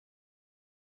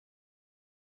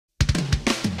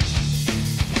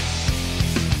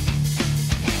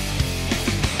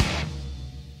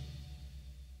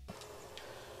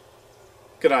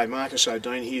G'day, Marcus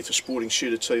O'Dean here for Sporting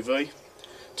Shooter TV.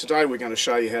 Today we're going to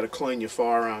show you how to clean your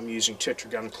firearm using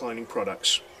Tetra Cleaning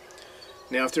Products.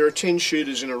 Now if there are 10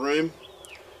 shooters in a room,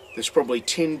 there's probably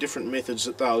 10 different methods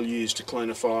that they'll use to clean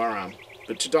a firearm.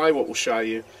 But today what we'll show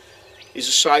you is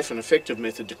a safe and effective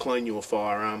method to clean your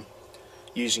firearm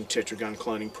using Tetra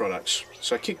Cleaning Products.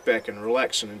 So kick back and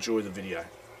relax and enjoy the video.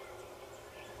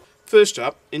 First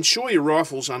up, ensure your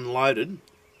rifle's unloaded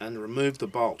and remove the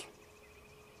bolt.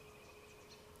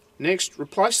 Next,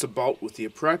 replace the bolt with the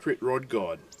appropriate rod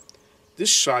guide.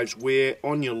 This saves wear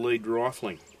on your lead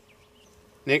rifling.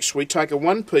 Next, we take a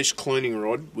one-piece cleaning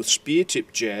rod with spear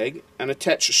tip jag and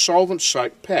attach a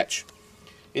solvent-soaked patch.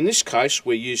 In this case,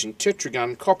 we're using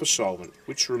Tetra copper solvent,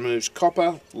 which removes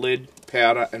copper, lead,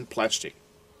 powder and plastic.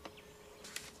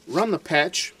 Run the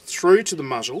patch through to the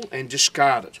muzzle and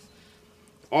discard it.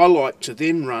 I like to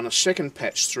then run a second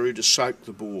patch through to soak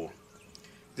the bore.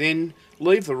 Then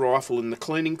leave the rifle in the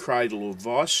cleaning cradle or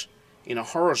vise in a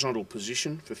horizontal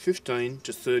position for 15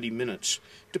 to 30 minutes,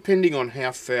 depending on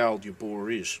how fouled your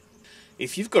bore is.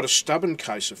 If you've got a stubborn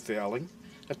case of fouling,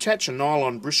 attach a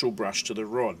nylon bristle brush to the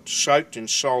rod, soaked in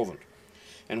solvent,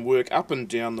 and work up and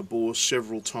down the bore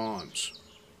several times.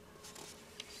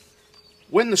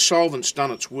 When the solvent's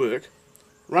done its work,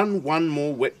 run one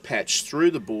more wet patch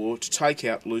through the bore to take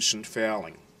out loosened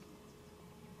fouling.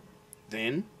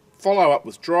 Then follow up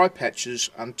with dry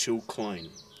patches until clean.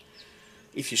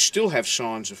 If you still have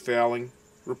signs of fouling,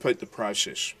 repeat the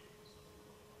process.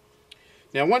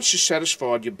 Now once you're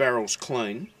satisfied your barrel's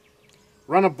clean,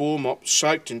 run a bore mop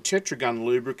soaked in Tetra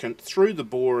lubricant through the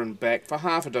bore and back for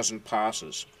half a dozen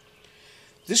passes.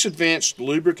 This advanced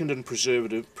lubricant and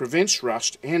preservative prevents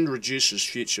rust and reduces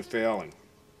future fouling.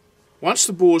 Once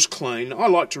the bore's clean, I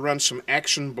like to run some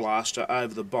Action Blaster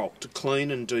over the bolt to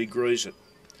clean and degrease it,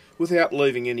 without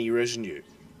leaving any residue.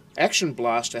 Action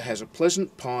Blaster has a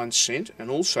pleasant pine scent and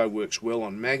also works well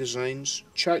on magazines,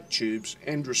 choke tubes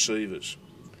and receivers.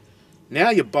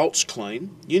 Now your bolt's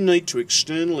clean, you need to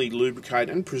externally lubricate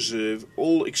and preserve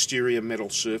all exterior metal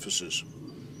surfaces.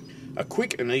 A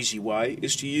quick and easy way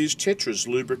is to use Tetra's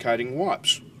lubricating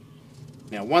wipes.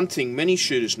 Now one thing many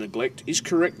shooters neglect is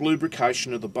correct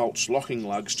lubrication of the bolt's locking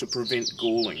lugs to prevent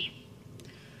galling.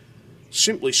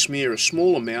 Simply smear a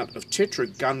small amount of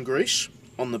Tetra gun grease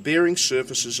on the bearing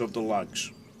surfaces of the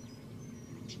lugs.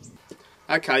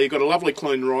 Okay, you've got a lovely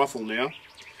clean rifle now,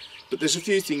 but there's a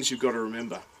few things you've got to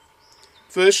remember.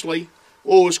 Firstly,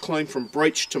 always clean from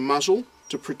breech to muzzle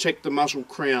to protect the muzzle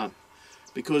crown,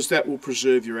 because that will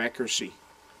preserve your accuracy.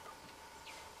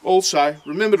 Also,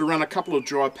 remember to run a couple of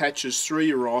dry patches through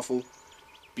your rifle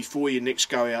before you next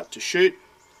go out to shoot.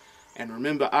 And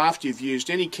remember, after you've used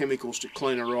any chemicals to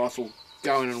clean a rifle,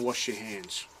 go in and wash your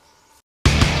hands.